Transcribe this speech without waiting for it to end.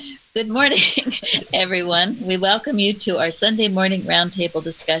Good morning, everyone. We welcome you to our Sunday morning roundtable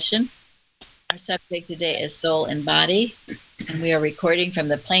discussion. Our subject today is soul and body, and we are recording from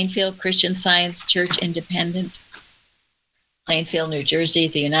the Plainfield Christian Science Church Independent, Plainfield, New Jersey,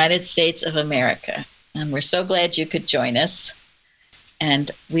 the United States of America. And we're so glad you could join us. And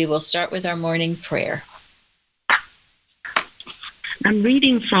we will start with our morning prayer. I'm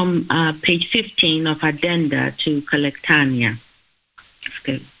reading from page 15 of Addenda to Collectania.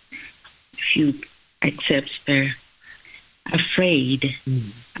 A few excerpts there. Afraid.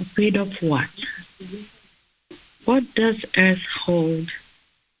 Afraid of what? What does earth hold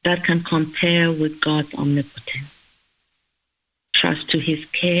that can compare with God's omnipotence? Trust to his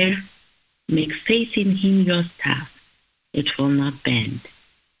care. Make faith in him your staff. It will not bend.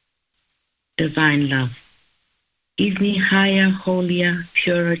 Divine love. Give me higher, holier,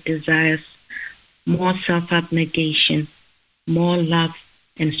 purer desires, more self-abnegation, more love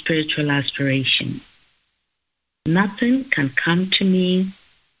and spiritual aspiration. Nothing can come to me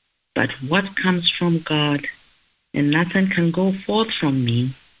but what comes from God, and nothing can go forth from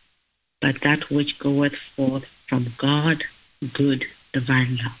me but that which goeth forth from God, good,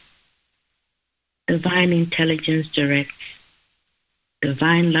 divine love. Divine intelligence directs,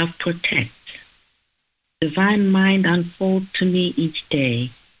 divine love protects, divine mind unfolds to me each day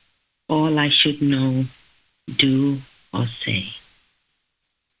all I should know, do, or say.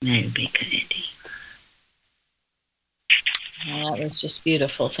 Mary Baker Eddy. Well, that was just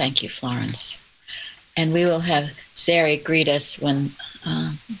beautiful. Thank you, Florence. And we will have Sari greet us when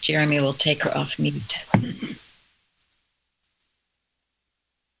Jeremy will take her off mute.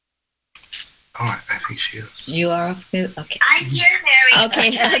 Oh, I think she is. You are off mute? Okay. I'm here, Mary.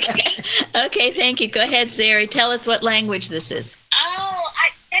 Okay, thank you. Go ahead, Sari. Tell us what language this is.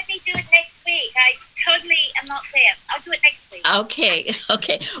 Let me do it next week. I totally am not there. I'll do it next week.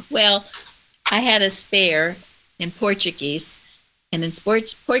 Okay. Well, I had a spare in Portuguese, and in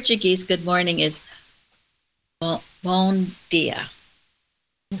Portuguese, good morning is bom dia.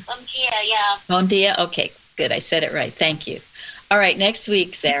 Yeah. Bom dia? Okay, good. I said it right. Thank you. All right, next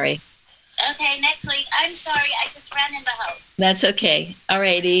week, Sari. Okay, next week. I'm sorry, I just ran in the house. That's okay. All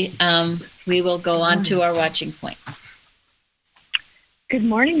righty. We will go on to our watching point. Good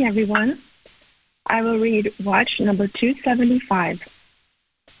morning, everyone. I will read Watch number 275.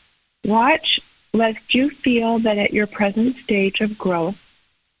 Watch lest you feel that at your present stage of growth,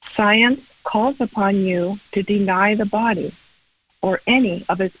 science calls upon you to deny the body or any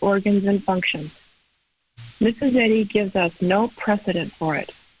of its organs and functions. Mrs. Eddy gives us no precedent for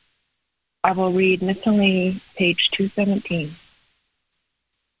it. I will read Miscellany, page 217.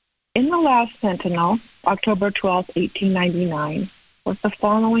 In the last Sentinel, October 12, 1899, was the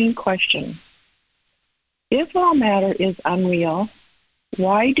following question. If all matter is unreal,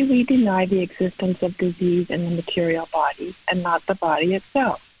 why do we deny the existence of disease in the material body and not the body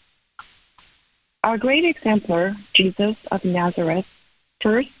itself? Our great exemplar, Jesus of Nazareth,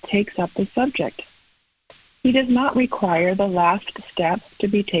 first takes up the subject. He does not require the last step to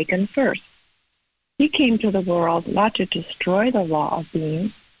be taken first. He came to the world not to destroy the law of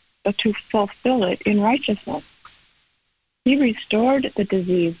being, but to fulfill it in righteousness. He restored the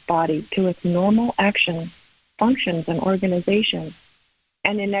diseased body to its normal action, functions, and organization.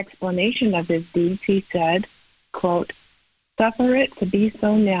 And in explanation of his deeds, he said, quote, "Suffer it to be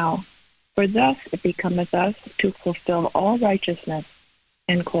so now, for thus it becometh us to fulfill all righteousness."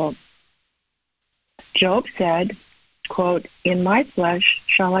 End quote. Job said, quote, "In my flesh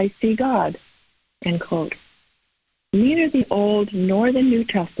shall I see God." End quote. Neither the Old nor the New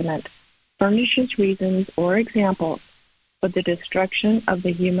Testament furnishes reasons or examples for the destruction of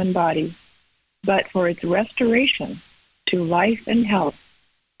the human body, but for its restoration to life and health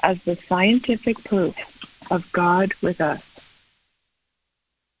as the scientific proof of God with us.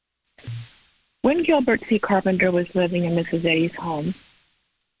 When Gilbert C. Carpenter was living in Mrs. Eddy's home,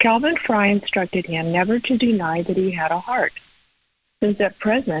 Calvin Fry instructed him never to deny that he had a heart, since at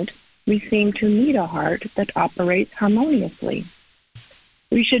present we seem to need a heart that operates harmoniously.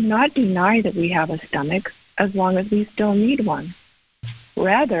 We should not deny that we have a stomach as long as we still need one.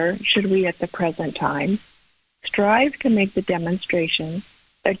 Rather, should we at the present time strive to make the demonstration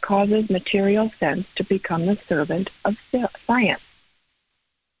that causes material sense to become the servant of science.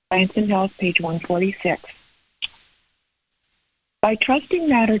 Science and Health, page 146. By trusting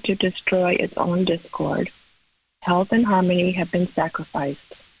matter to destroy its own discord, health and harmony have been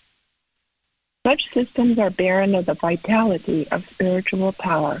sacrificed. Such systems are barren of the vitality of spiritual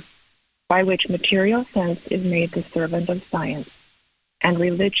power, by which material sense is made the servant of science, and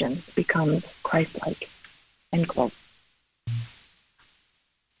religion becomes Christ-like. End quote.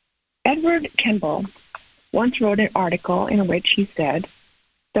 Edward Kimball once wrote an article in which he said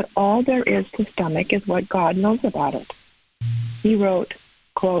that all there is to stomach is what God knows about it. He wrote,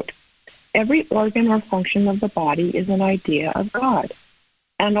 quote, "Every organ or function of the body is an idea of God,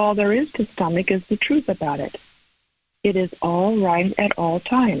 and all there is to stomach is the truth about it. It is all right at all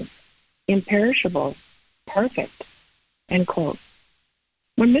times, imperishable, perfect," end quote.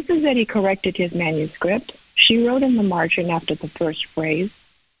 When Mrs. Eddy corrected his manuscript, she wrote in the margin after the first phrase,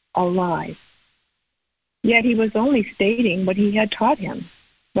 "alive." Yet he was only stating what he had taught him,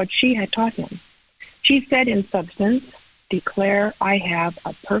 what she had taught him. She said in substance, "Declare I have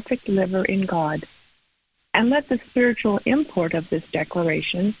a perfect liver in God, and let the spiritual import of this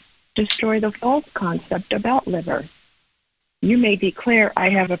declaration destroy the false concept about liver. You may declare I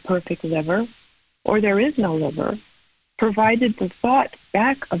have a perfect liver, or there is no liver, provided the thought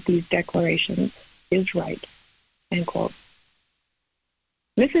back of these declarations is right," end quote.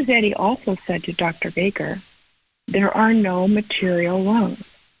 Mrs. Eddy also said to Dr. Baker, "There are no material lungs.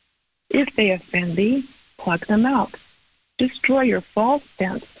 If they offend thee, pluck them out. Destroy your false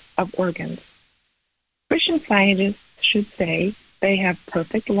sense of organs. Christian scientists should say they have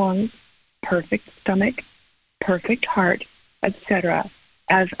perfect lungs, perfect stomach, perfect heart, etc.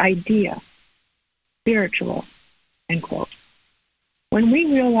 as idea, spiritual," end quote. When we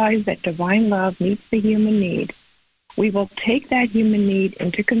realize that divine love meets the human need, we will take that human need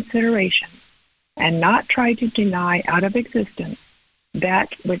into consideration and not try to deny out of existence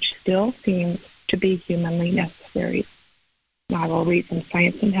that which still seems to be humanly necessary. Now I will read from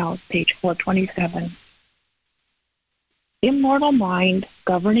Science and Health, page 427. Immortal mind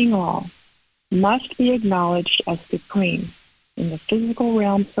governing all must be acknowledged as supreme in the physical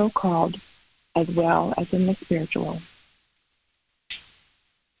realm so-called, as well as in the spiritual.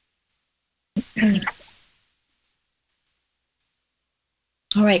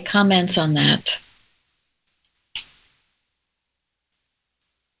 All right, comments on that?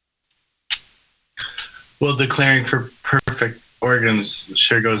 Well, declaring for perfect organs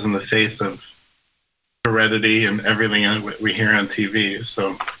sure goes in the face of heredity and everything we hear on TV.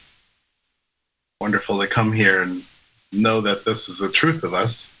 So wonderful to come here and know that this is the truth of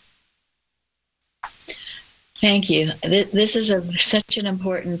us. Thank you. This is such an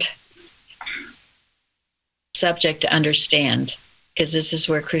important subject to understand, because this is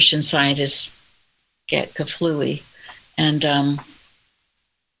where Christian scientists get kaflooey. And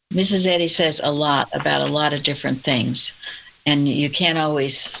Mrs. Eddy says a lot about a lot of different things. And you can't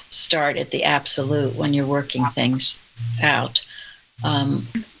always start at the absolute when you're working things out. I'm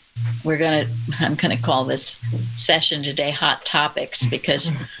going to call this session today Hot Topics, because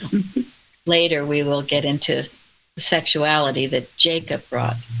later we will get into the sexuality that Jacob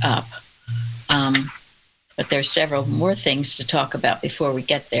brought up. But there's several more things to talk about before we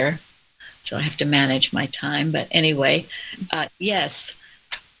get there. So I have to manage my time. But anyway, yes.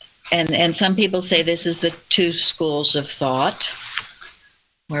 And some people say this is the two schools of thought,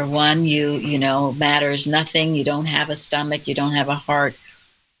 where one, you know, matter is nothing. You don't have a stomach. You don't have a heart.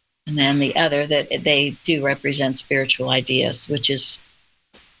 And then the other, that they do represent spiritual ideas, which is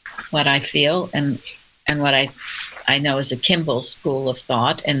what I feel and what I know is a Kimball school of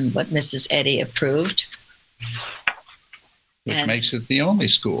thought, and what Mrs. Eddy approved. Which makes it the only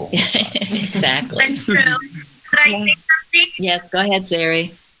school. Exactly. That's true. Could I say something? Yes, go ahead,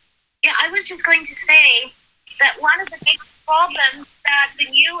 Zeri. Yeah, I was just going to say that one of the big problems that the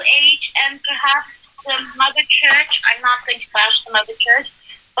New Age and perhaps the Mother Church, I'm not going to bash the Mother Church,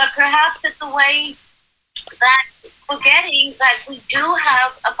 but perhaps it's the way that forgetting that we do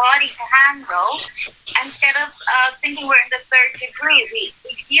have a body to handle, instead of thinking we're in the third degree.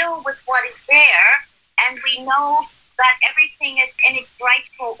 We deal with what is there, and we know that everything is in its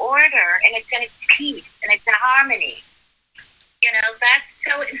rightful order, and it's in its peace, and it's in harmony. You know, that's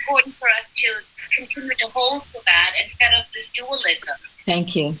so important for us to continue to hold to that instead of this dualism.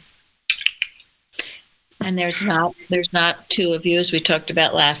 Thank you. And there's not two of you, as we talked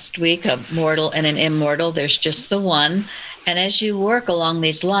about last week, a mortal and an immortal. There's just the one. And as you work along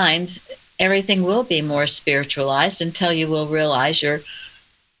these lines, everything will be more spiritualized until you will realize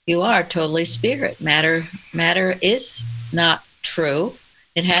you are totally spirit. Matter is not true.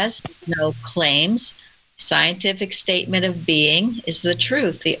 It has no claims. Scientific statement of being is the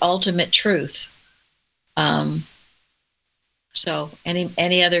truth, the ultimate truth. So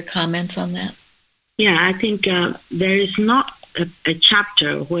any other comments on that? Yeah, I think there is not a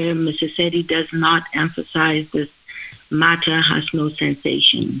chapter where Mrs. Eddy does not emphasize this matter has no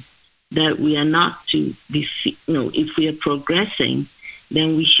sensation, that we are not to be, if we are progressing,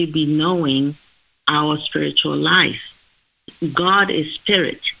 then we should be knowing our spiritual life. God is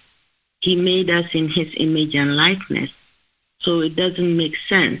spirit, He made us in his image and likeness. So it doesn't make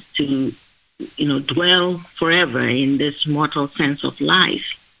sense to, dwell forever in this mortal sense of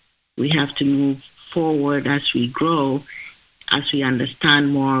life. We have to move forward as we grow, as we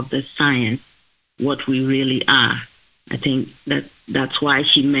understand more of the science, what we really are. I think that's why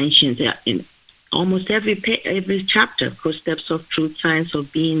she mentions that in almost every chapter: Footsteps of Truth, Science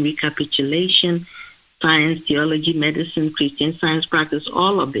of Being, Recapitulation, Science, Theology, Medicine, Christian Science Practice,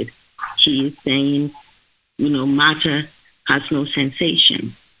 all of it. She is saying, matter has no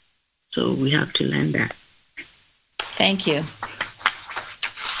sensation. So we have to learn that. Thank you.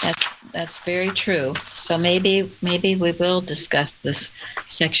 That's very true. So maybe we will discuss this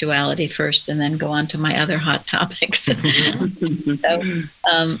sexuality first and then go on to my other hot topics. So,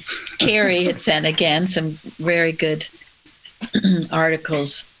 Carrie had sent again some very good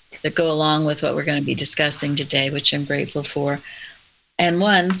articles that go along with what we're going to be discussing today, which I'm grateful for. And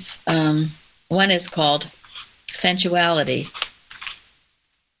one is called Sensuality,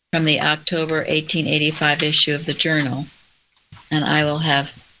 from the October 1885 issue of the Journal. And I will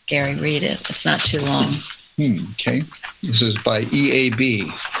have Gary read it. It's not too long. Okay. This is by EAB.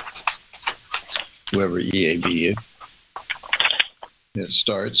 Whoever EAB is. It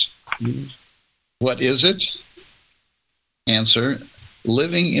starts. What is it? Answer: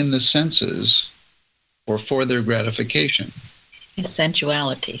 living in the senses or for their gratification.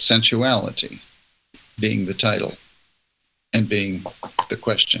 Sensuality. Sensuality being the title and being the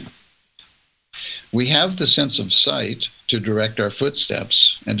question. We have the sense of sight to direct our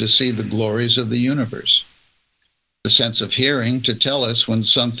footsteps and to see the glories of the universe. The sense of hearing to tell us when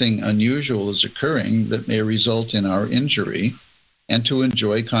something unusual is occurring that may result in our injury, and to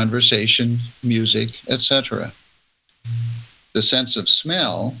enjoy conversation, music, etc. The sense of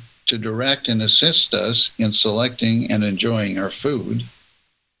smell to direct and assist us in selecting and enjoying our food.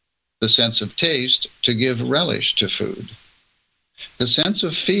 The sense of taste to give relish to food. The sense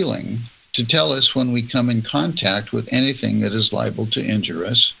of feeling to tell us when we come in contact with anything that is liable to injure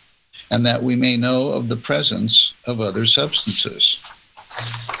us, and that we may know of the presence of other substances.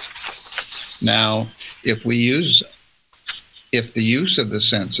 Now, if the use of the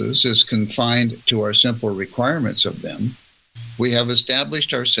senses is confined to our simple requirements of them, we have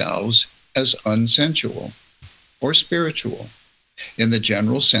established ourselves as unsensual or spiritual in the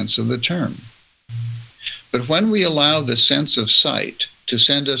general sense of the term. But when we allow the sense of sight to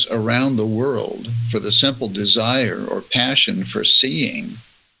send us around the world for the simple desire or passion for seeing,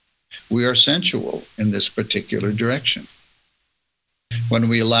 we are sensual in this particular direction. When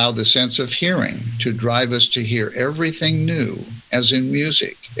we allow the sense of hearing to drive us to hear everything new, as in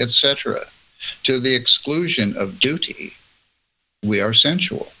music, etc., to the exclusion of duty, we are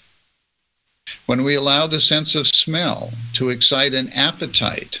sensual. When we allow the sense of smell to excite an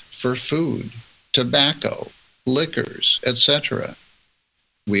appetite for food, tobacco, liquors, etc.,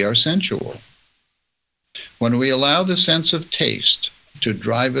 we are sensual. When we allow the sense of taste to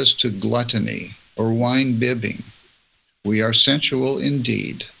drive us to gluttony or wine bibbing, we are sensual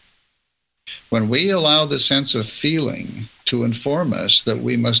indeed. When we allow the sense of feeling to inform us that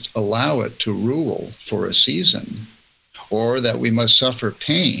we must allow it to rule for a season, or that we must suffer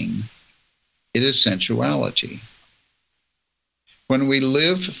pain, it is sensuality. When we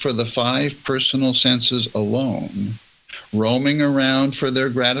live for the 5 personal senses alone, roaming around for their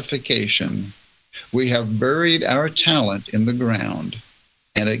gratification, we have buried our talent in the ground,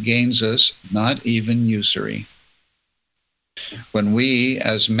 and it gains us not even usury. When we,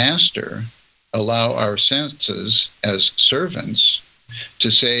 as master, allow our senses as servants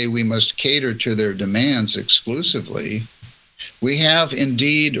to say we must cater to their demands exclusively, we have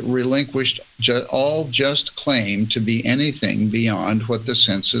indeed relinquished all just claim to be anything beyond what the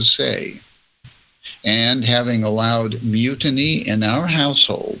senses say. And having allowed mutiny in our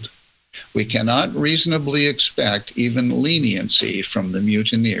household, we cannot reasonably expect even leniency from the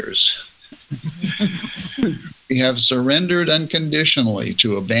mutineers. We have surrendered unconditionally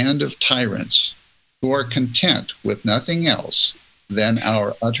to a band of tyrants who are content with nothing else than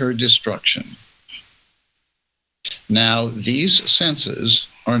our utter destruction. Now, these senses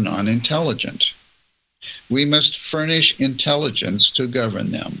are non-intelligent. We must furnish intelligence to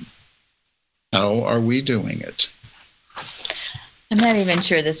govern them. How are we doing it? I'm not even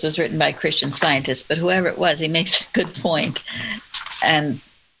sure this was written by a Christian Scientist, but whoever it was, he makes a good point. And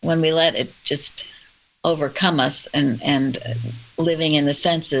when we let it just overcome us and living in the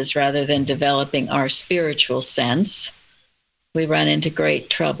senses rather than developing our spiritual sense, we run into great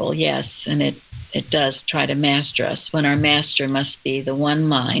trouble, yes, and it does try to master us, when our master must be the one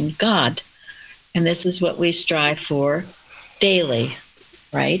mind, God. And this is what we strive for daily,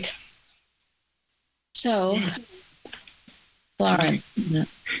 right? So, Florence.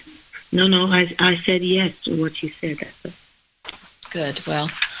 No, I said yes to what you said. Good.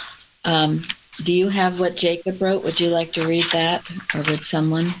 Well, do you have what Jacob wrote? Would you like to read that? Or would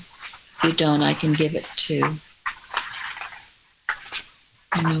someone? If you don't, I can give it to.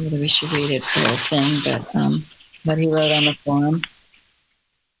 I don't know whether we should read it the whole thing, but what he wrote on the forum.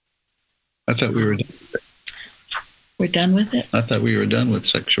 I thought we were. We're done with it? I thought we were done with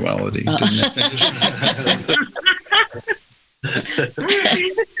sexuality. Didn't it finish?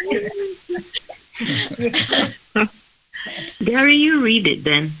 Gary, you read it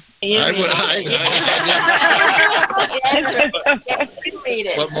then. Yes, you read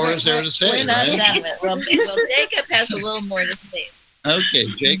it. What more is there to say? We're not right? done with it. Well, Jacob has a little more to say. Okay,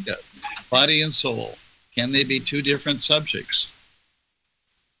 Jacob. Body and soul. Can they be two different subjects?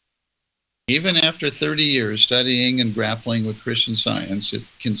 Even after 30 years studying and grappling with Christian Science, it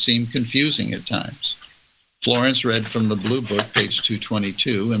can seem confusing at times. Florence read from the Blue Book, page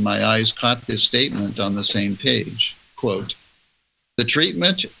 222, and my eyes caught this statement on the same page. Quote, "The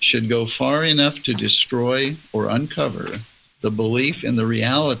treatment should go far enough to destroy or uncover the belief in the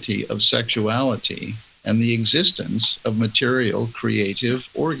reality of sexuality and the existence of material creative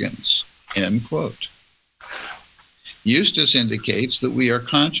organs." End quote. Eustace indicates that we are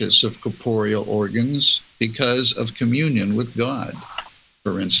conscious of corporeal organs because of communion with God.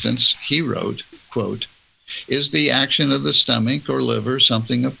 For instance, he wrote, quote, "Is the action of the stomach or liver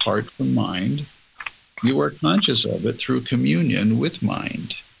something apart from mind? You are conscious of it through communion with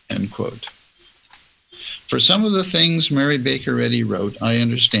mind." End quote. For some of the things Mary Baker Eddy wrote, I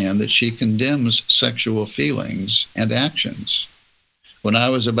understand that she condemns sexual feelings and actions. When I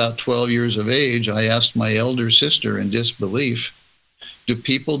was about 12 years of age, I asked my elder sister in disbelief, "Do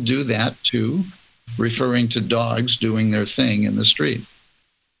people do that too?" referring to dogs doing their thing in the street.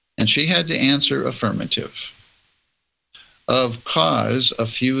 And she had to answer affirmative. Of cause, a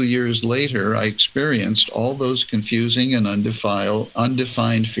few years later, I experienced all those confusing and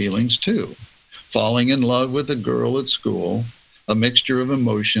undefined feelings too. Falling in love with a girl at school, a mixture of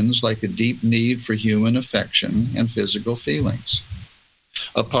emotions like a deep need for human affection and physical feelings.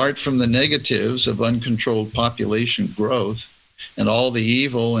 Apart from the negatives of uncontrolled population growth and all the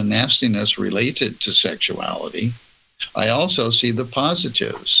evil and nastiness related to sexuality, I also see the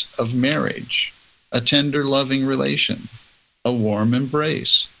positives of marriage, a tender, loving relation, a warm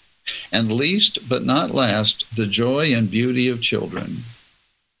embrace, and least but not last, the joy and beauty of children.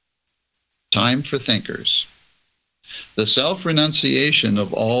 Time for thinkers. The self-renunciation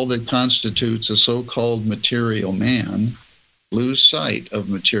of all that constitutes a so-called material man lose sight of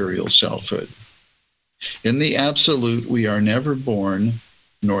material selfhood. In the absolute, we are never born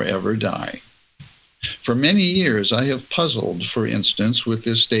nor ever die. For many years, I have puzzled, for instance, with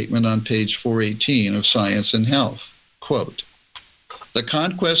this statement on page 418 of Science and Health. Quote, "The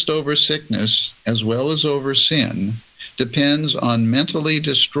conquest over sickness, as well as over sin, depends on mentally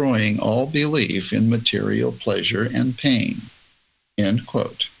destroying all belief in material pleasure and pain." End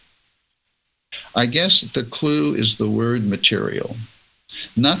quote. I guess the clue is the word material.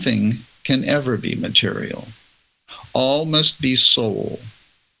 Nothing can ever be material. All must be soul,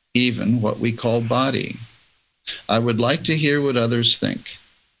 even what we call body. I would like to hear what others think.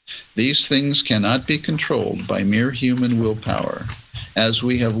 These things cannot be controlled by mere human willpower, as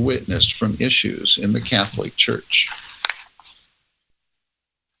we have witnessed from issues in the Catholic Church.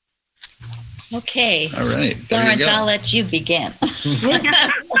 Okay. All right. There Florence, you go. I'll let you begin.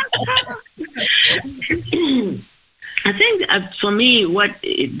 I think for me, what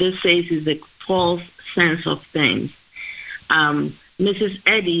this says is a false sense of things. Mrs.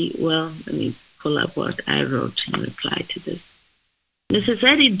 Eddy, well, let me pull up what I wrote in reply to this. Mrs.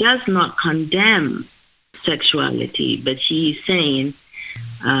 Eddy does not condemn sexuality, but she is saying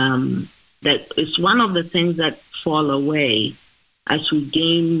that it's one of the things that fall away as we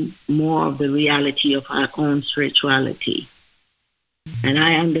gain more of the reality of our own spirituality. And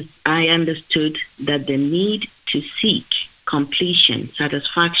I understood that the need to seek completion,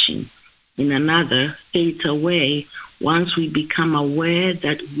 satisfaction in another fades away once we become aware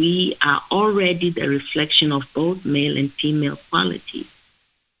that we are already the reflection of both male and female qualities.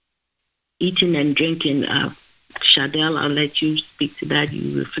 Eating and drinking, Shadell, I'll let you speak to that.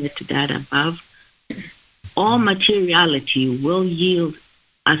 You referred to that above. All materiality will yield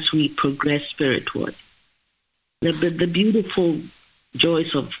as we progress spiritward. The beautiful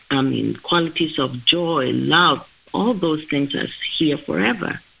qualities of joy, love, all those things are here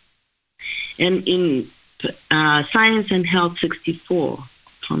forever. And in Science and Health 64,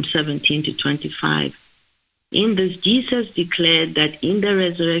 from 17 to 25, In this, Jesus declared that in the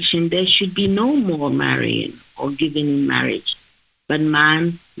resurrection there should be no more marrying or giving in marriage, but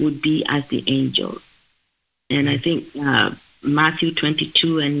man would be as the angels. And I think Matthew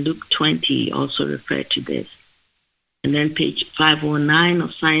 22 and Luke 20 also refer to this. And then page 509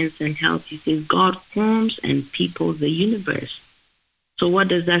 of Science and Health, he says, God forms and peoples the universe. So what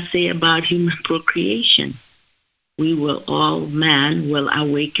does that say about human procreation? We will all, man will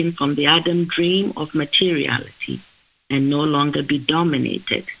awaken from the Adam dream of materiality and no longer be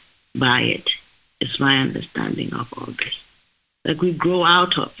dominated by it. It's my understanding of all this. Like we grow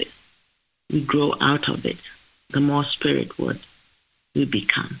out of it. We grow out of it. The more spiritward we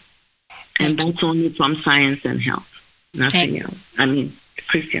become. And that's only from Science and Health. Nothing else. I mean,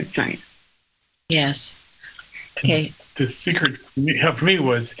 Christian Science. Yes. Okay. The secret for me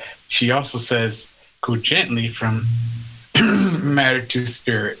was she also says, go gently from matter to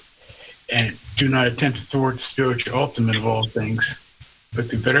spirit, and do not attempt to thwart the spiritual ultimate of all things, but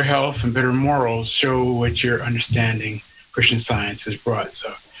through better health and better morals, show what your understanding Christian Science has brought.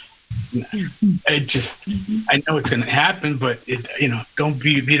 So I know it's going to happen, but don't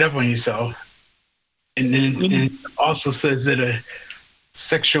beat up on yourself. And then it also says that a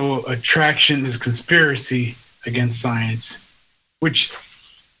sexual attraction is conspiracy against science, which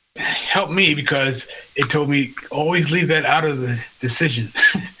helped me because it told me always leave that out of the decision.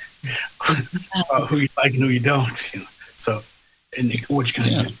 Who you like and who you don't. So, and what you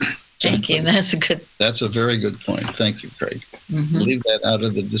kind of do. Thank you. That's a very good point. Thank you, Craig. Mm-hmm. Leave that out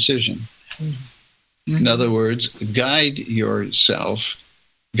of the decision. Mm-hmm. In other words, guide yourself,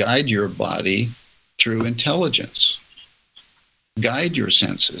 guide your body through intelligence. Guide your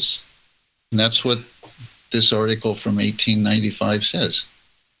senses. And that's what this article from 1895 says.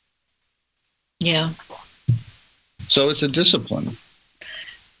 Yeah. So it's a discipline,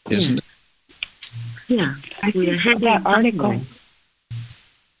 isn't it? Yeah. I think that article.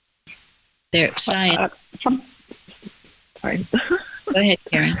 There, science. Sorry. Go ahead,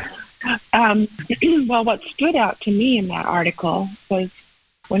 Karen. Well, what stood out to me in that article was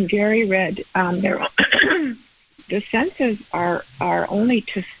when Gary read, the senses are only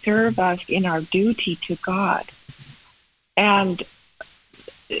to serve us in our duty to God. And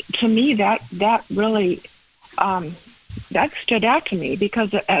to me, that really, that stood out to me,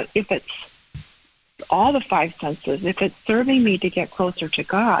 because if it's all the five senses, if it's serving me to get closer to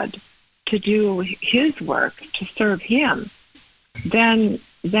God, to do his work, to serve him, then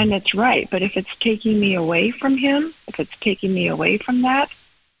it's right. But if it's taking me away from him, if it's taking me away from that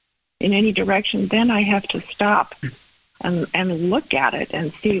in any direction, then I have to stop and look at it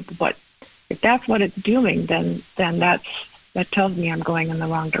and see if that's what it's doing, then that tells me I'm going in the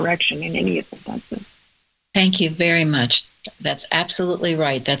wrong direction in any of the senses. Thank you very much. That's absolutely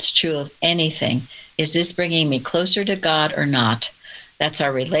right. That's true of anything. Is this bringing me closer to God or not? That's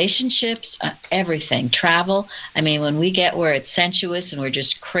our relationships, everything, travel. I mean, when we get where it's sensuous and we're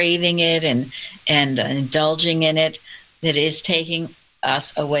just craving it and indulging in it, it is taking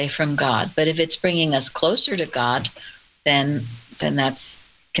us away from God. But if it's bringing us closer to God, then that's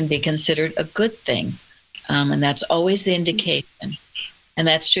can be considered a good thing. And that's always the indication. And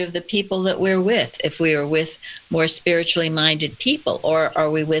that's true of the people that we're with. If we are with more spiritually minded people, or are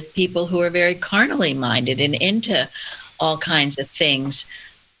we with people who are very carnally minded and into all kinds of things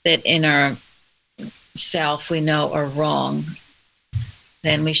that in our self we know are wrong,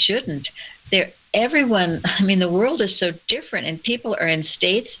 then we shouldn't. Everyone, I mean, the world is so different, and people are in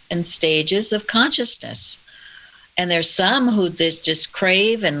states and stages of consciousness. And there's some who just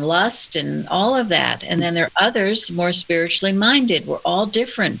crave and lust and all of that. And then there are others more spiritually minded. We're all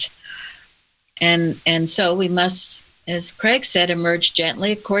different. And so we must, as Craig said, emerge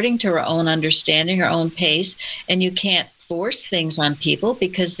gently according to our own understanding, our own pace. And you can't force things on people,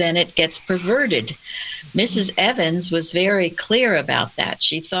 because then it gets perverted. Mrs. Evans was very clear about that.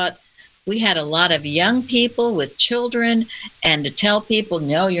 She thought we had a lot of young people with children, and to tell people,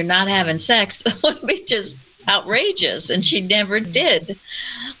 no, you're not having sex, would be just outrageous, and she never did.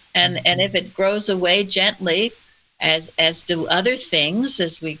 And if it grows away gently, as do other things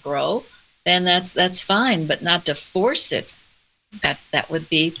as we grow, then that's fine, but not to force it. That would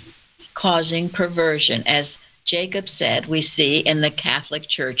be causing perversion, as Jacob said, we see in the Catholic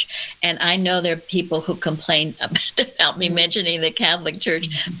Church. And I know there are people who complain about me mentioning the Catholic Church,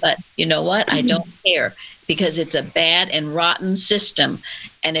 but you know what? I don't care, because it's a bad and rotten system.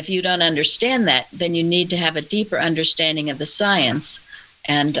 And if you don't understand that, then you need to have a deeper understanding of the science.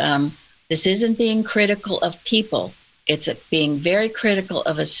 And this isn't being critical of people. It's being very critical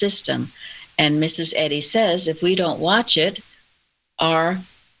of a system. And Mrs. Eddy says, if we don't watch it, our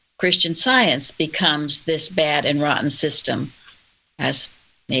Christian Science becomes this bad and rotten system, as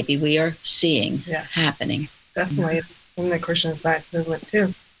maybe we are seeing happening. Definitely in the Christian Science movement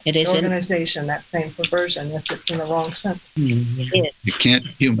too. It is the organization, that same perversion, if it's in the wrong sense. You can't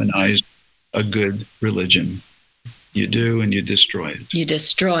humanize a good religion. You do, and you destroy it. You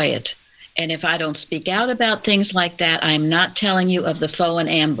destroy it. And if I don't speak out about things like that, I'm not telling you of the foe in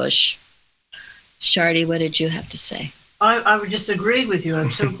ambush. Shardy, what did you have to say? I would just agree with you.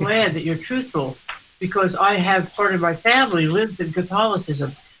 I'm so glad that you're truthful, because I have part of my family lived in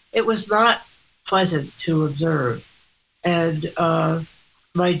Catholicism. It was not pleasant to observe. And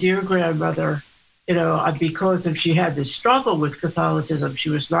my dear grandmother, because she had this struggle with Catholicism, she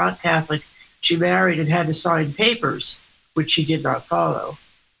was not Catholic. She married and had to sign papers, which she did not follow.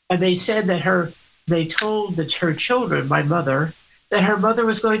 And they said that they told her children, my mother, that her mother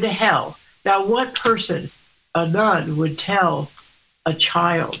was going to hell. Now, what person, a nun, would tell a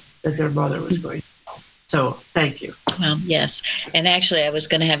child that their mother was going to hell? So, thank you. Well, yes. And actually, I was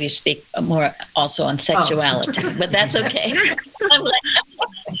going to have you speak more also on sexuality, but that's okay.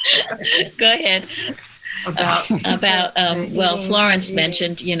 Go ahead. About Florence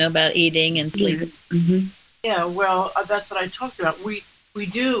mentioned, about eating and sleeping. Mm-hmm. Yeah, well, that's what I talked about. We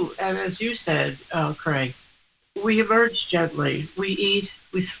do, and as you said, Craig, we emerge gently. We eat,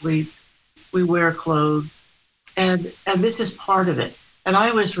 we sleep, we wear clothes, and this is part of it. And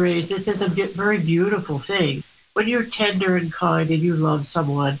I was raised, this is a very beautiful thing. When you're tender and kind and you love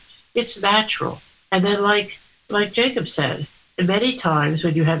someone, it's natural. And then like Jacob said, many times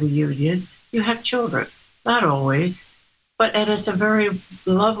when you have a union, you have children. Not always, and it's a very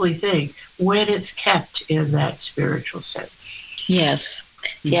lovely thing when it's kept in that spiritual sense. Yes,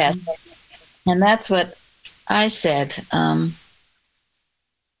 yes. And that's what I said.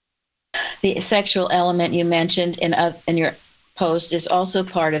 The sexual element you mentioned in your post is also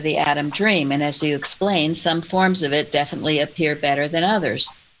part of the Adam dream. And as you explained, some forms of it definitely appear better than others.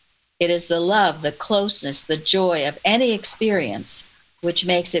 It is the love, the closeness, the joy of any experience which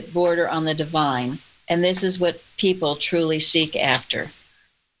makes it border on the divine. And this is what people truly seek after.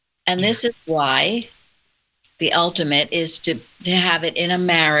 And this is why the ultimate is to have it in a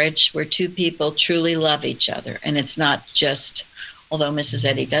marriage where two people truly love each other. And it's not just, although Mrs.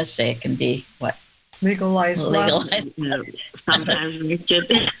 Eddy does say it can be what? Legalized. Sometimes we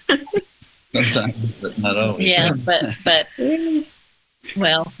should. Sometimes, but not always. Yeah, but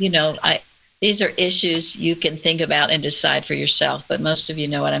well, these are issues you can think about and decide for yourself, but most of you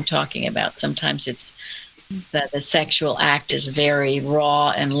know what I'm talking about. Sometimes it's that the sexual act is very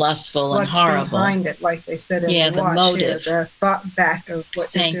raw and lustful and horrible. Behind it, like they said in the motive. Here, the thought back of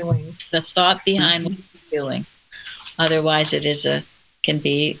what you're doing. The thought behind what you're doing. Otherwise, it can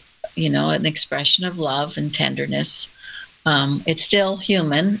be, an expression of love and tenderness. It's still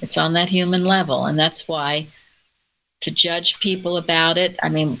human. It's on that human level, and that's why to judge people about it,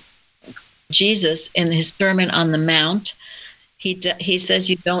 Jesus, in his Sermon on the Mount, he says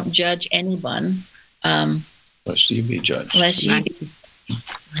you don't judge anyone. Lest you be judged.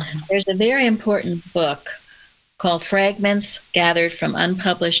 There's a very important book called Fragments Gathered from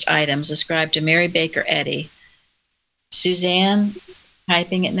Unpublished Items, ascribed to Mary Baker Eddy. Suzanne,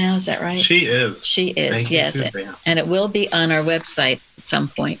 typing it now, is that right? She is. She is, yes. And it will be on our website at some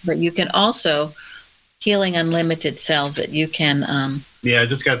point. But you can also, Healing Unlimited sells it. You can... I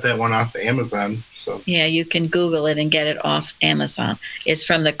just got that one off Amazon. So yeah, you can Google it and get it off Amazon. It's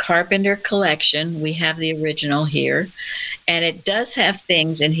from the Carpenter Collection. We have the original here. And it does have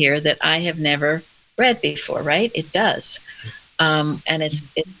things in here that I have never read before, right? It does. And it's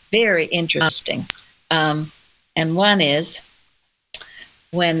very interesting. And one is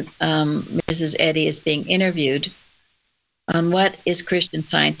when Mrs. Eddy is being interviewed on what is Christian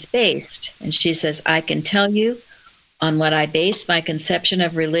Science based. And she says, I can tell you on what I base my conception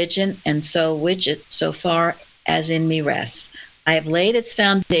of religion, and which it so far as in me rests. I have laid its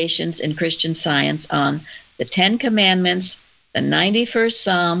foundations in Christian Science on the 10 Commandments, the 91st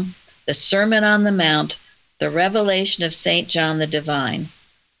Psalm, the Sermon on the Mount, the revelation of St. John the Divine.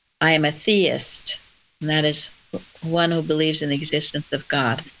 I am a theist, and that is one who believes in the existence of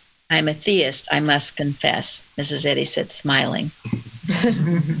God. I am a theist, I must confess, Mrs. Eddy said, smiling.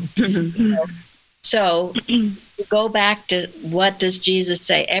 So go back to what does Jesus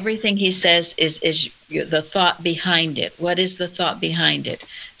say? Everything he says is the thought behind it. What is the thought behind it?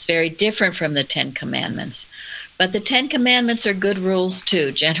 It's very different from the 10 Commandments. But the 10 Commandments are good rules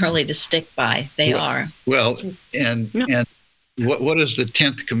too, generally to stick by. They are. Well, and what does the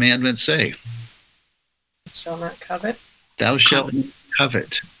 10th commandment say? Shall not covet. Thou shalt not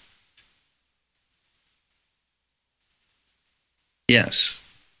covet. Yes.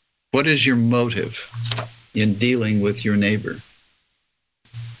 What is your motive in dealing with your neighbor?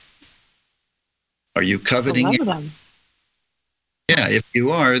 Are you coveting? I love them. Yeah, if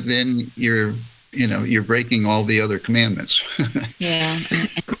you are, then you're breaking all the other commandments. Yeah.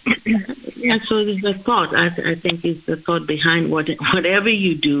 Yeah, so it's the thought. I think it's the thought behind whatever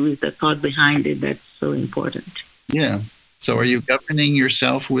you do is the thought behind it that's so important. Yeah. So are you governing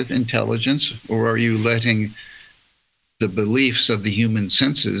yourself with intelligence, or are you letting the beliefs of the human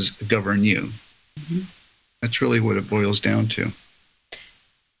senses govern you? Mm-hmm. That's really what it boils down to.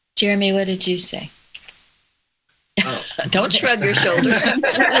 Jeremy, what did you say? Oh. Don't shrug your shoulders. You're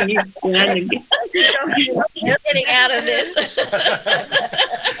getting out of this.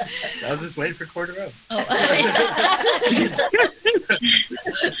 I was just waiting for quarter up. Oh.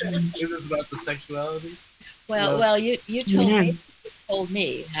 Is this about the sexuality? Well, you told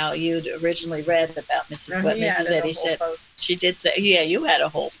me how you'd originally read about what Mrs. Eddy said. She did say, yeah, you had a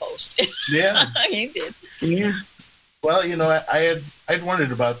whole post. Yeah. You did. Yeah. Well, I'd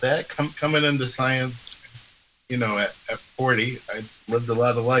wondered about that. Coming into science, at 40, I lived a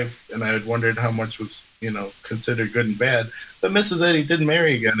lot of life, and I had wondered how much was, considered good and bad. But Mrs. Eddy did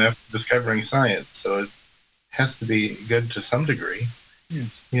marry again after discovering science, so it has to be good to some degree.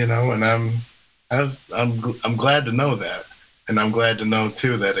 Yes. And I'm glad to know that, and I'm glad to know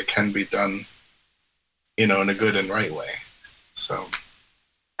too that it can be done, in a good and right way. So.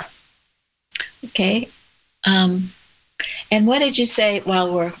 Okay. And what did you say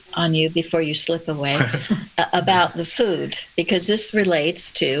while we're on you before you slip away about the food? Because this relates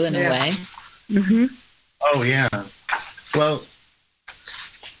to, in a way. Mm-hmm. Oh, yeah. Well,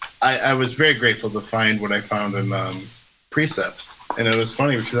 I was very grateful to find what I found in Precepts. And it was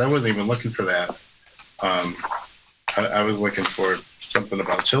funny because I wasn't even looking for that. I was looking for something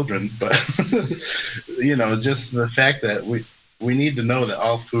about children. But, just the fact that we need to know that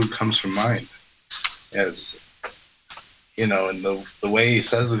all food comes from mind. As and the way he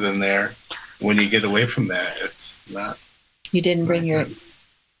says it in there, when you get away from that, it's not. You didn't bring your.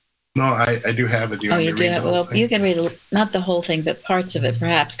 No, I do have it. Do you want me you to do read have. the whole Well, thing? you can read not the whole thing, but parts of it,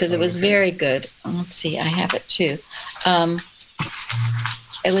 perhaps, because it was Okay. very good. Let's see, I have it too.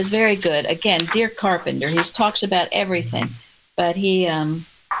 It was very good. Again, Dear Carpenter, he talks about everything, but he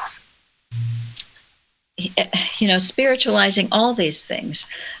spiritualizing all these things,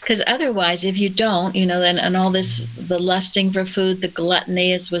 because otherwise, if you don't, then and all this, the lusting for food, the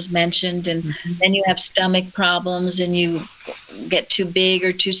gluttony, as was mentioned, and then you have stomach problems, and you get too big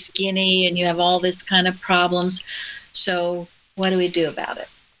or too skinny, and you have all this kind of problems. So what do we do about it?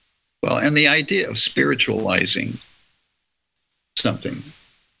 Well, and the idea of spiritualizing something,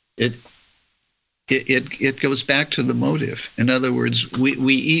 it goes back to the motive. In other words,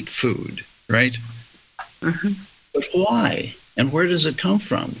 we eat food, right? Mm-hmm. But why? And where does it come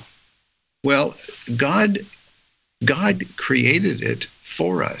from? Well, God created it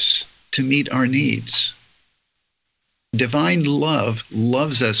for us to meet our needs. Divine love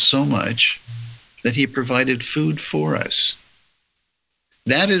loves us so much that he provided food for us.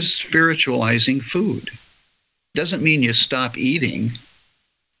 That is spiritualizing food. Doesn't mean you stop eating.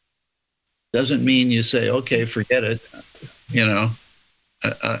 Doesn't mean you say, okay, forget it.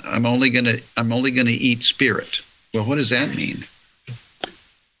 I'm only gonna eat spirit. Well, what does that mean?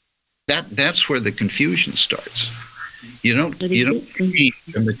 That's where the confusion starts. You don't treat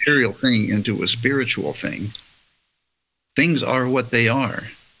a material thing into a spiritual thing. Things are what they are.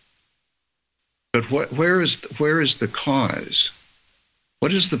 But where is the cause?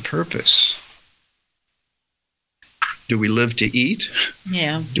 What is the purpose? Do we live to eat?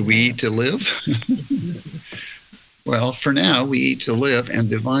 Yeah. Do we eat to live? Well, for now, we eat to live, and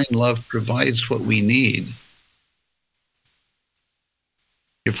divine love provides what we need.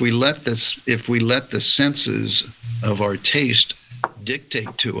 If we let the senses of our taste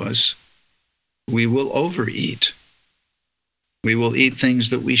dictate to us, we will overeat. We will eat things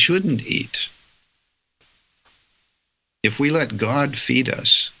that we shouldn't eat. If we let God feed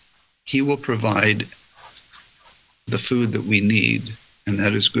us, he will provide the food that we need, and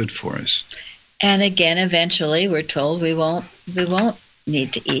that is good for us. And again, eventually, we're told we won't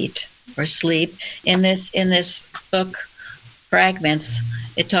need to eat or sleep. In this book, Fragments,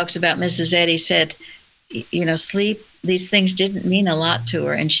 it talks about Mrs. Eddy said, sleep. These things didn't mean a lot to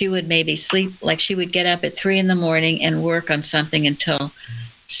her, and she would maybe sleep, like she would get up at 3 a.m. and work on something until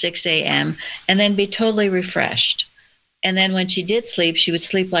 6 a.m. and then be totally refreshed. And then when she did sleep, she would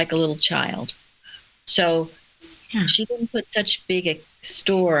sleep like a little child. So she didn't put such big a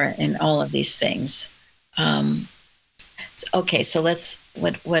store in all of these things. Okay, so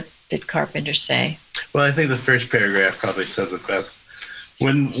what did Carpenter say? Well, I think the first paragraph probably says it best.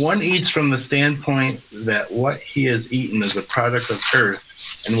 When one eats from the standpoint that what he has eaten is a product of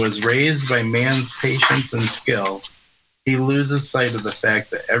earth and was raised by man's patience and skill, he loses sight of the fact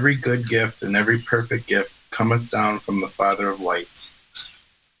that every good gift and every perfect gift cometh down from the Father of lights.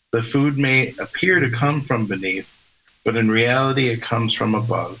 The food may appear to come from beneath, but in reality it comes from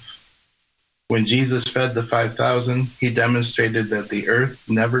above. When Jesus fed the 5,000, he demonstrated that the earth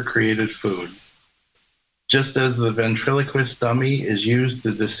never created food. Just as the ventriloquist dummy is used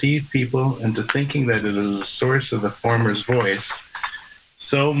to deceive people into thinking that it is the source of the former's voice,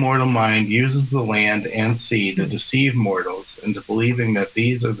 so mortal mind uses the land and sea to deceive mortals into believing that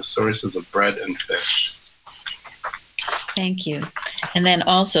these are the sources of bread and fish. Thank you. And then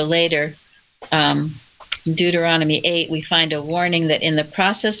also later, in Deuteronomy 8, we find a warning that in the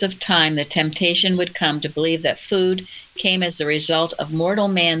process of time, the temptation would come to believe that food came as a result of mortal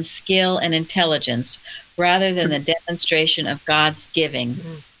man's skill and intelligence rather than the demonstration of God's giving.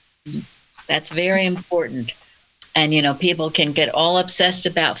 That's very important. And, people can get all obsessed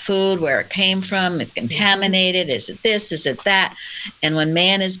about food, where it came from, it's contaminated, is it this, is it that? And when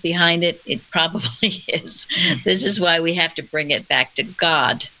man is behind it, it probably is. This is why we have to bring it back to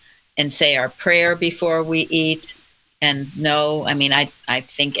God and say our prayer before we eat. And I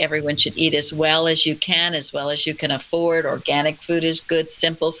think everyone should eat as well as you can afford. Organic food is good,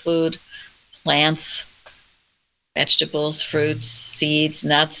 simple food, plants, vegetables, fruits, seeds,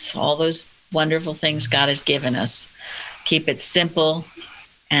 nuts, all those wonderful things God has given us. Keep it simple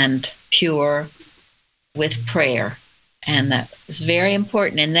and pure with prayer. And that is very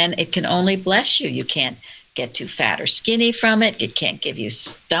important. And then it can only bless you. You can't get too fat or skinny from it. It can't give you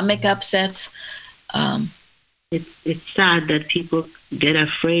stomach upsets. It's sad that people get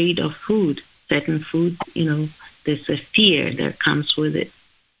afraid of food. Certain food, there's a fear that comes with it.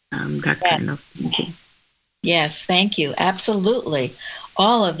 Kind of thinking. Yes, thank you. Absolutely.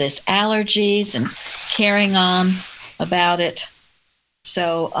 All of this, allergies and carrying on about it.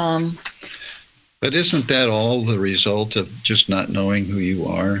 So, but isn't that all the result of just not knowing who you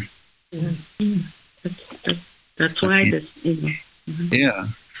are? That's why Yeah.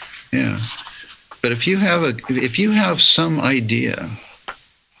 But if you have some idea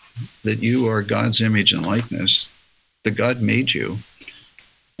that you are God's image and likeness, that God made you,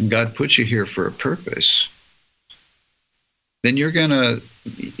 and God put you here for a purpose, then you're gonna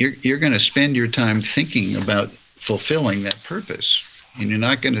spend your time thinking about fulfilling that purpose, and you're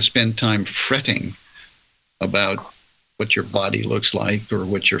not going to spend time fretting about what your body looks like or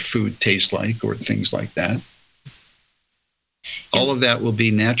what your food tastes like or things like that. All of that will be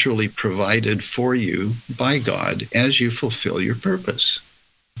naturally provided for you by God as you fulfill your purpose.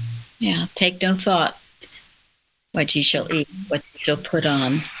 Yeah, take no thought what ye shall eat, what ye shall put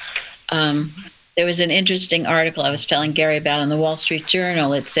on. There was an interesting article I was telling Gary about in the Wall Street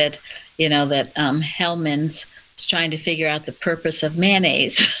Journal. It said, that Hellman's was trying to figure out the purpose of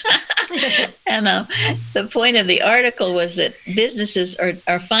mayonnaise. And the point of the article was that businesses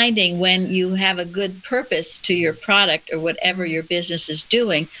are finding when you have a good purpose to your product or whatever your business is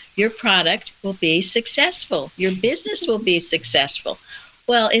doing, your product will be successful. Your business will be successful.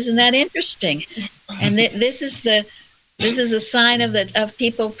 Well, isn't that interesting? And this is a sign of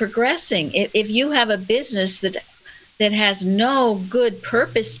people progressing. If you have a business that has no good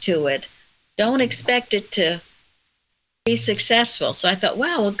purpose to it, don't expect it to be successful. So I thought,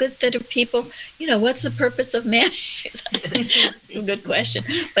 wow, well, good that people, what's the purpose of mayonnaise? Good question.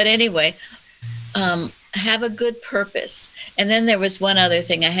 But anyway, have a good purpose. And then there was one other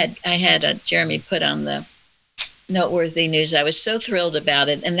thing I had Jeremy put on the noteworthy news. I was so thrilled about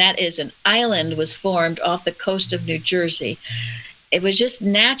it, and that is an island was formed off the coast of New Jersey. It was just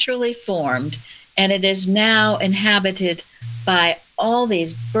naturally formed, and it is now inhabited by all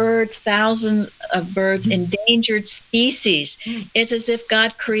these birds, thousands of birds, endangered species. It's as if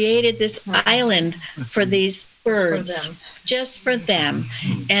God created this island for these birds, just for them.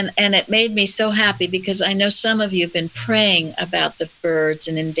 And it made me so happy because I know some of you have been praying about the birds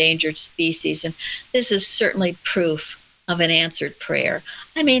and endangered species, and this is certainly proof of an answered prayer.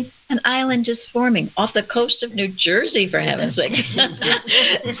 I mean, an island just forming off the coast of New Jersey, for heaven's sake.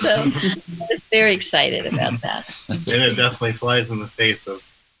 So I was very excited about that. And it definitely flies in the face of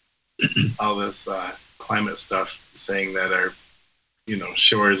all this climate stuff, saying that our,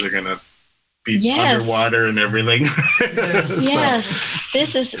 shores are going to be underwater and everything. Yes,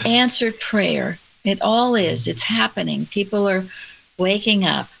 this is answered prayer. It all is. It's happening. People are waking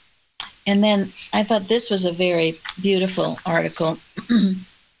up. And then I thought this was a very beautiful article,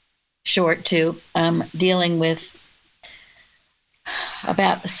 short too, dealing with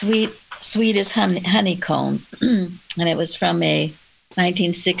about the sweetest honeycomb. And it was from a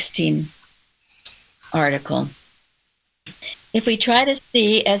 1916 article. If we try to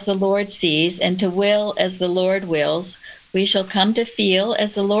see as the Lord sees and to will as the Lord wills, we shall come to feel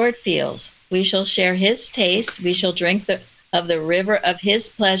as the Lord feels. We shall share his tastes. We shall drink of the river of his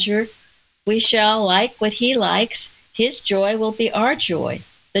pleasure. We shall like what he likes. His joy will be our joy.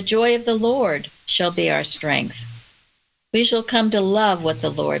 The joy of the Lord shall be our strength. We shall come to love what the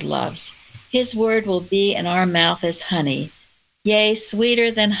Lord loves. His word will be in our mouth as honey, yea,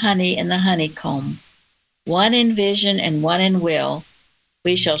 sweeter than honey in the honeycomb. One in vision and one in will,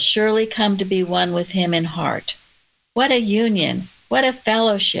 we shall surely come to be one with him in heart. What a union, what a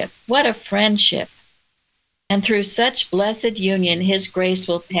fellowship, what a friendship. And through such blessed union his grace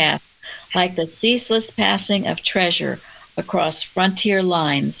will pass, like the ceaseless passing of treasure across frontier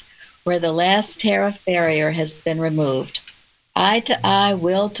lines, where the last tariff barrier has been removed. Eye to eye,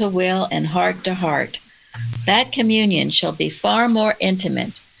 will to will, and heart to heart. That communion shall be far more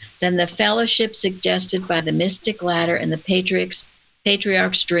intimate than the fellowship suggested by the mystic ladder in the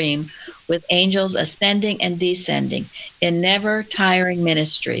patriarch's dream, with angels ascending and descending in never tiring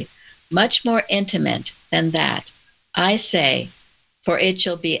ministry. Much more intimate than that, I say, for it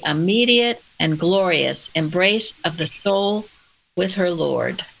shall be immediate and glorious embrace of the soul with her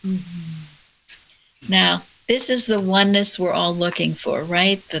Lord. Mm-hmm. Now, this is the oneness we're all looking for,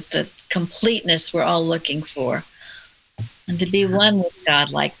 right? The completeness we're all looking for. And to be one with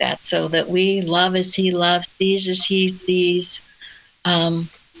God like that, so that we love as he loves, sees as he sees.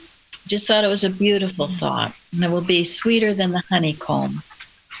 Just thought it was a beautiful thought. And it will be sweeter than the honeycomb.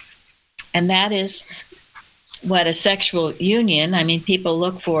 And that is what a sexual union, I mean, people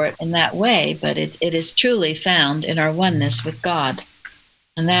look for it in that way, but it is truly found in our oneness with God.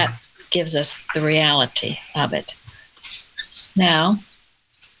 And that gives us the reality of it. Now,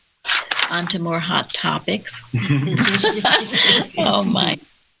 on to more hot topics. Oh my.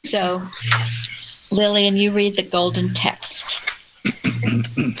 So, Lillian, you read the golden text.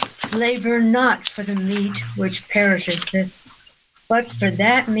 Labor not for the meat which perisheth, but for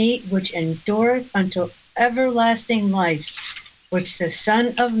that meat which endureth unto everlasting life, which the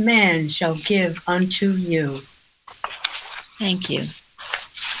Son of Man shall give unto you. Thank you.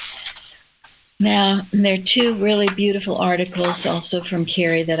 Now, there are two really beautiful articles also from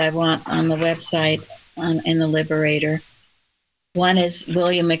Carrie that I want on the website in the Liberator. One is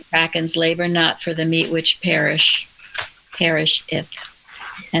William McCracken's Labor Not for the Meat Which Perisheth,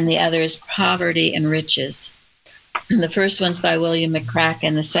 and the other is Poverty and Riches. The first one's by William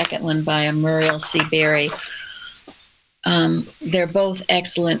McCracken, the second one by Muriel C. Berry. They're both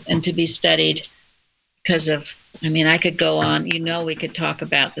excellent and to be studied because of, I mean, I could go on. You know, we could talk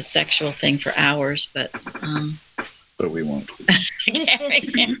about the sexual thing for hours, but we won't.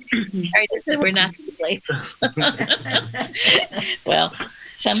 We're not late. Well,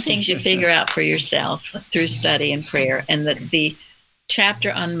 some things you figure out for yourself through study and prayer, and the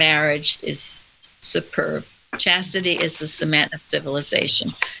chapter on marriage is superb. Chastity is the cement of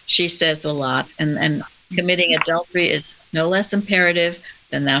civilization. She says a lot, and committing adultery is no less imperative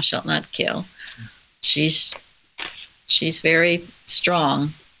than thou shalt not kill. She's very strong.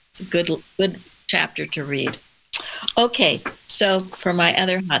 It's a good chapter to read. Okay, so for my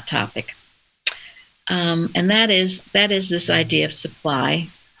other hot topic, and that is this idea of supply.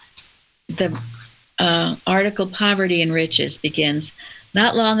 The article Poverty and Riches begins,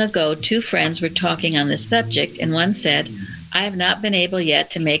 not long ago, two friends were talking on this subject, and one said, I have not been able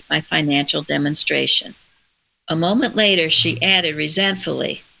yet to make my financial demonstration. A moment later, she added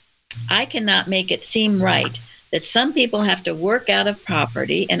resentfully, I cannot make it seem right that some people have to work out of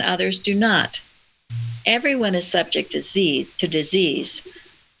poverty and others do not. Everyone is subject to disease,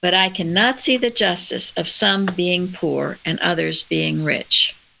 but I cannot see the justice of some being poor and others being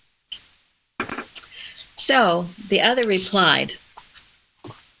rich. So the other replied,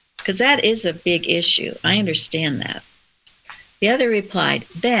 because that is a big issue. I understand that. The other replied,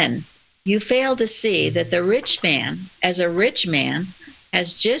 then you fail to see that the rich man, as a rich man,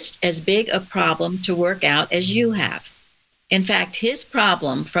 has just as big a problem to work out as you have. In fact, his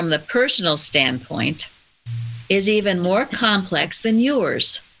problem from the personal standpoint is even more complex than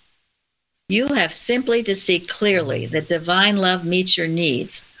yours. You have simply to see clearly that divine love meets your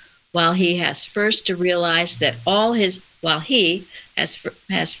needs, while he has first to realize that all his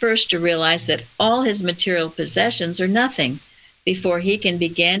material possessions are nothing, before he can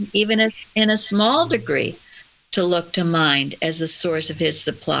begin, even in a small degree, to look to mind as the source of his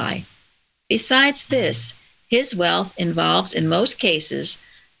supply. Besides this, his wealth involves, in most cases,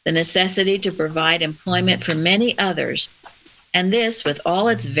 the necessity to provide employment for many others, and this, with all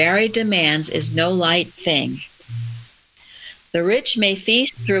its varied demands, is no light thing. The rich may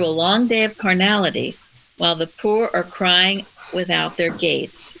feast through a long day of carnality, while the poor are crying without their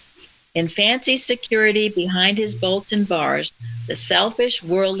gates. In fancy security behind his bolts and bars, the selfish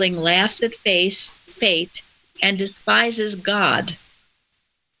worldling laughs at fate and despises God.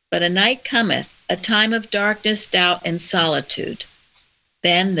 But a night cometh, a time of darkness, doubt, and solitude.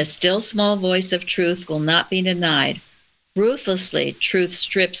 Then the still small voice of truth will not be denied. Ruthlessly, truth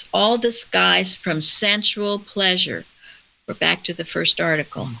strips all disguise from sensual pleasure. We're back to the first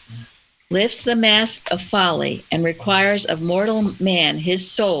article. Lifts the mask of folly and requires of mortal man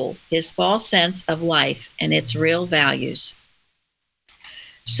his soul, his false sense of life, and its real values.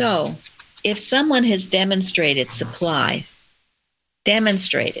 So, if someone has demonstrated through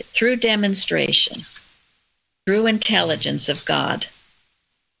demonstration, through intelligence of God,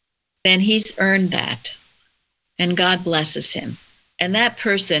 then he's earned that, and God blesses him. And that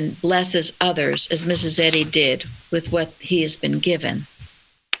person blesses others, as Mrs. Eddy did, with what he has been given.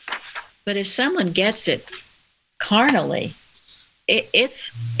 But if someone gets it carnally,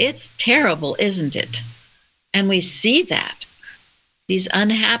 it's terrible, isn't it? And we see that. These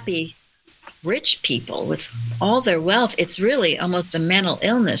unhappy rich people with all their wealth, it's really almost a mental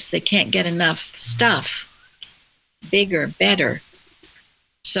illness. They can't get enough stuff. Bigger, better.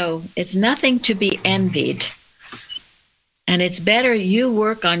 So it's nothing to be envied. And it's better you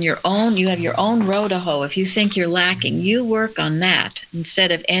work on your own. You have your own row to hoe. If you think you're lacking, you work on that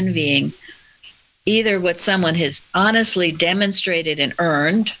instead of envying either what someone has honestly demonstrated and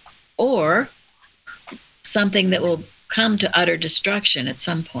earned, or something that will come to utter destruction at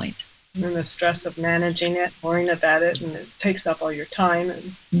some point. And then the stress of managing it, worrying about it, and it takes up all your time.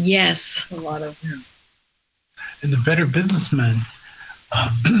 And yes. A lot of... And the better businessmen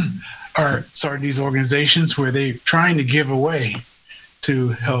are these organizations where they're trying to give away to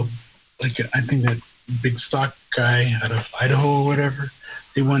help. Like, I think that big stock guy out of Idaho or whatever,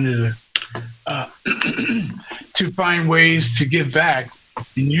 they wanted to find ways to give back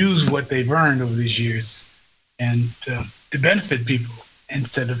and use what they've earned over these years and to benefit people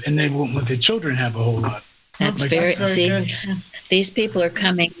instead of, and they won't let their children have a whole lot. That's very good. These people are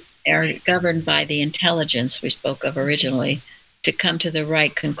governed by the intelligence we spoke of originally to come to the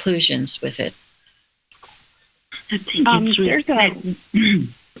right conclusions with it. I think it's respect.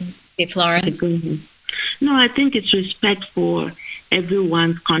 Hey, Florence? No, I think it's respect for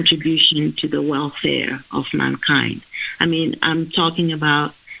everyone's contribution to the welfare of mankind. I mean, I'm talking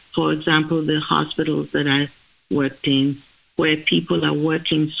about, for example, the hospitals that I worked in, where people are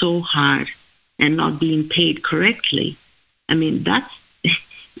working so hard and not being paid correctly. I mean, that's,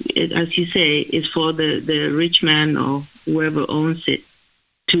 as you say, is for the rich man or whoever owns it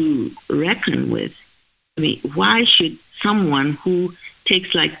to reckon with. I mean, why should someone who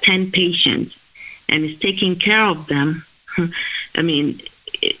takes like 10 patients and is taking care of them, I mean,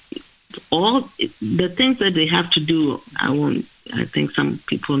 all the things that they have to do, I think some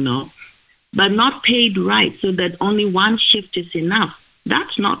people know, but not paid right, so that only one shift is enough.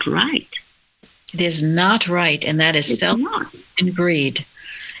 That's not right. It is not right, and that is self and greed.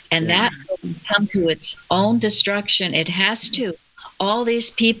 And that will come to its own destruction. It has to. All these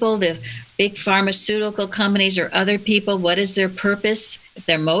people, the big pharmaceutical companies or other people, what is their purpose? If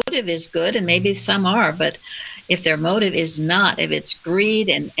their motive is good, and maybe some are, but if their motive is not, if it's greed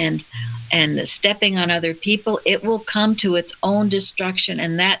and stepping on other people, it will come to its own destruction,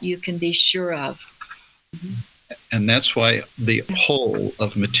 and that you can be sure of. And that's why the whole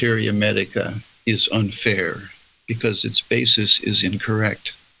of Materia Medica is unfair, because its basis is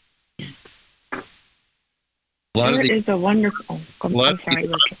incorrect. A lot of these hospitals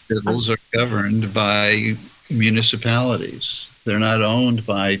are governed by municipalities. They're not owned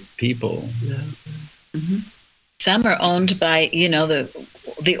by people. Yeah. Mm-hmm. Some are owned by,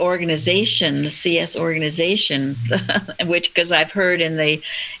 the organization, the CS organization, which, because I've heard in the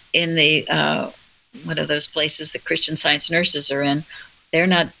what are those places that Christian Science nurses are in, they're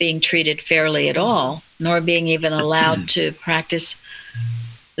not being treated fairly at all, nor being even allowed to practice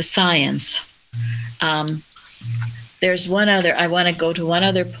the science. There's one other, I want to go to one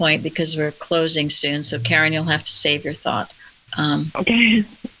other point because we're closing soon. So Karen, you'll have to save your thought. Okay.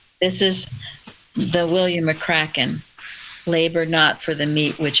 This is the William McCracken, labor not for the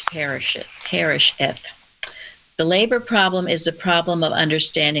meat which perisheth. The labor problem is the problem of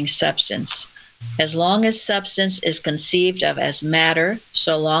understanding substance. As long as substance is conceived of as matter,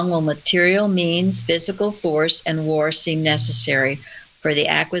 so long will material means, physical force, and war seem necessary for the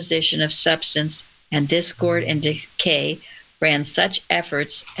acquisition of substance, and discord and decay brand such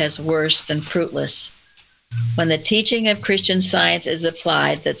efforts as worse than fruitless. When the teaching of Christian Science is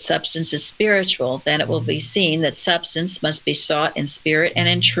applied that substance is spiritual, then it will be seen that substance must be sought in spirit and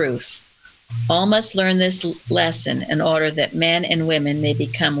in truth. All must learn this lesson in order that men and women may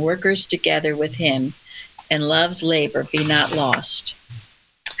become workers together with him, and love's labor be not lost.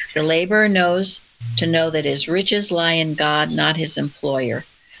 The laborer knows to know that his riches lie in God, not his employer.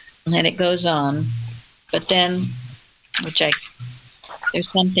 And then it goes on, but then,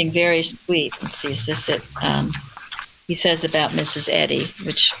 there's something very sweet. Let's see, is this it? He says about Mrs. Eddy,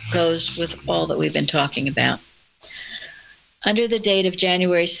 which goes with all that we've been talking about. Under the date of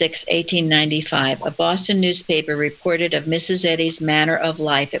January 6, 1895, a Boston newspaper reported of Mrs. Eddy's manner of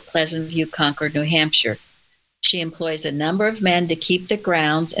life at Pleasant View, Concord, New Hampshire. She employs a number of men to keep the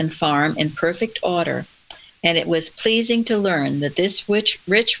grounds and farm in perfect order, and it was pleasing to learn that this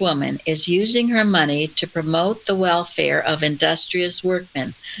rich woman is using her money to promote the welfare of industrious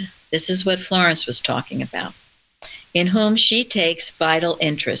workmen. This is what Florence was talking about, in whom she takes vital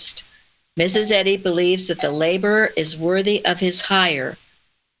interest. Mrs. Eddy believes that the laborer is worthy of his hire,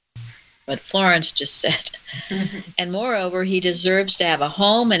 what Florence just said, and moreover, he deserves to have a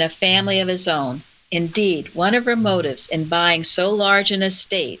home and a family of his own. Indeed, one of her motives in buying so large an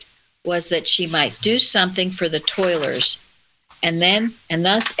estate was that she might do something for the toilers, and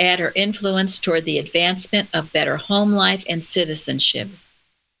thus add her influence toward the advancement of better home life and citizenship.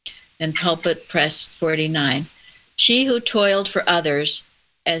 And Pulpit Press 49. She who toiled for others,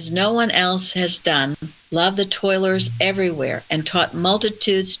 as no one else has done, loved the toilers everywhere, and taught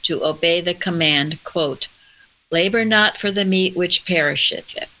multitudes to obey the command, quote, labor not for the meat which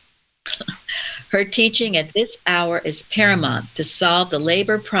perisheth. Her teaching at this hour is paramount to solve the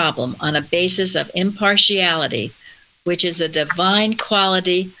labor problem on a basis of impartiality, which is a divine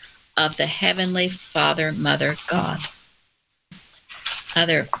quality of the Heavenly Father, Mother, God.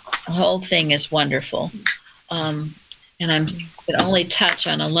 The whole thing is wonderful. And I can only touch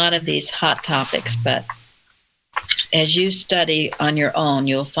on a lot of these hot topics, but as you study on your own,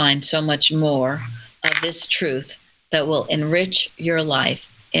 you'll find so much more of this truth that will enrich your life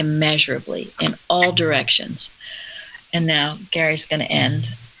immeasurably in all directions. And now Gary's going to end.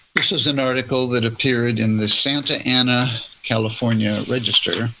 This is an article that appeared in the Santa Ana, California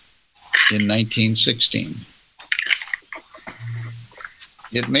Register in 1916.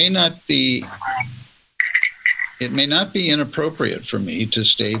 It may not be inappropriate for me to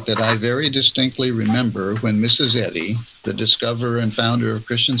state that I very distinctly remember when Mrs. Eddy, the discoverer and founder of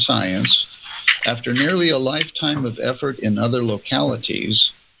Christian Science, after nearly a lifetime of effort in other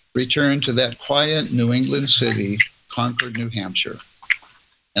localities, returned to that quiet New England city, Concord, New Hampshire,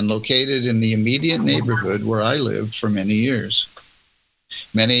 and located in the immediate neighborhood where I lived for many years.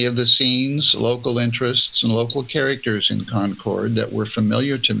 Many of the scenes, local interests, and local characters in Concord that were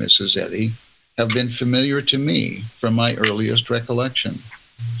familiar to Mrs. Eddy have been familiar to me from my earliest recollection.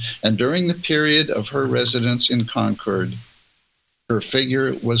 And during the period of her residence in Concord, her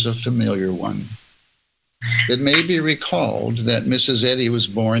figure was a familiar one. It may be recalled that Mrs. Eddy was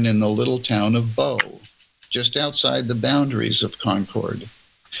born in the little town of Bow, just outside the boundaries of Concord,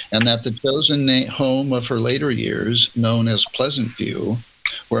 and that the chosen home of her later years, known as Pleasant View,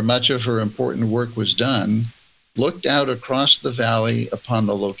 where much of her important work was done, looked out across the valley upon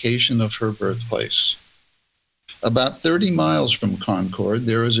the location of her birthplace. About 30 miles from Concord,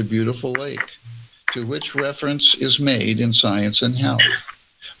 there is a beautiful lake, to which reference is made in Science and Health,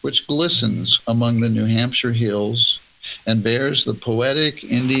 which glistens among the New Hampshire hills and bears the poetic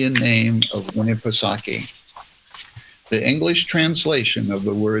Indian name of Winnipesaukee. The English translation of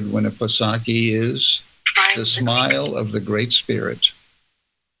the word Winnipesaukee is the smile of the Great Spirit.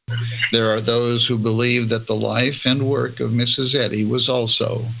 There are those who believe that the life and work of Mrs. Eddy was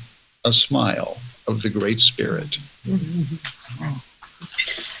also a smile of the Great Spirit.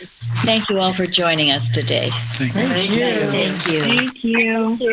 Thank you all for joining us today. Thank you. Thank you. Thank you.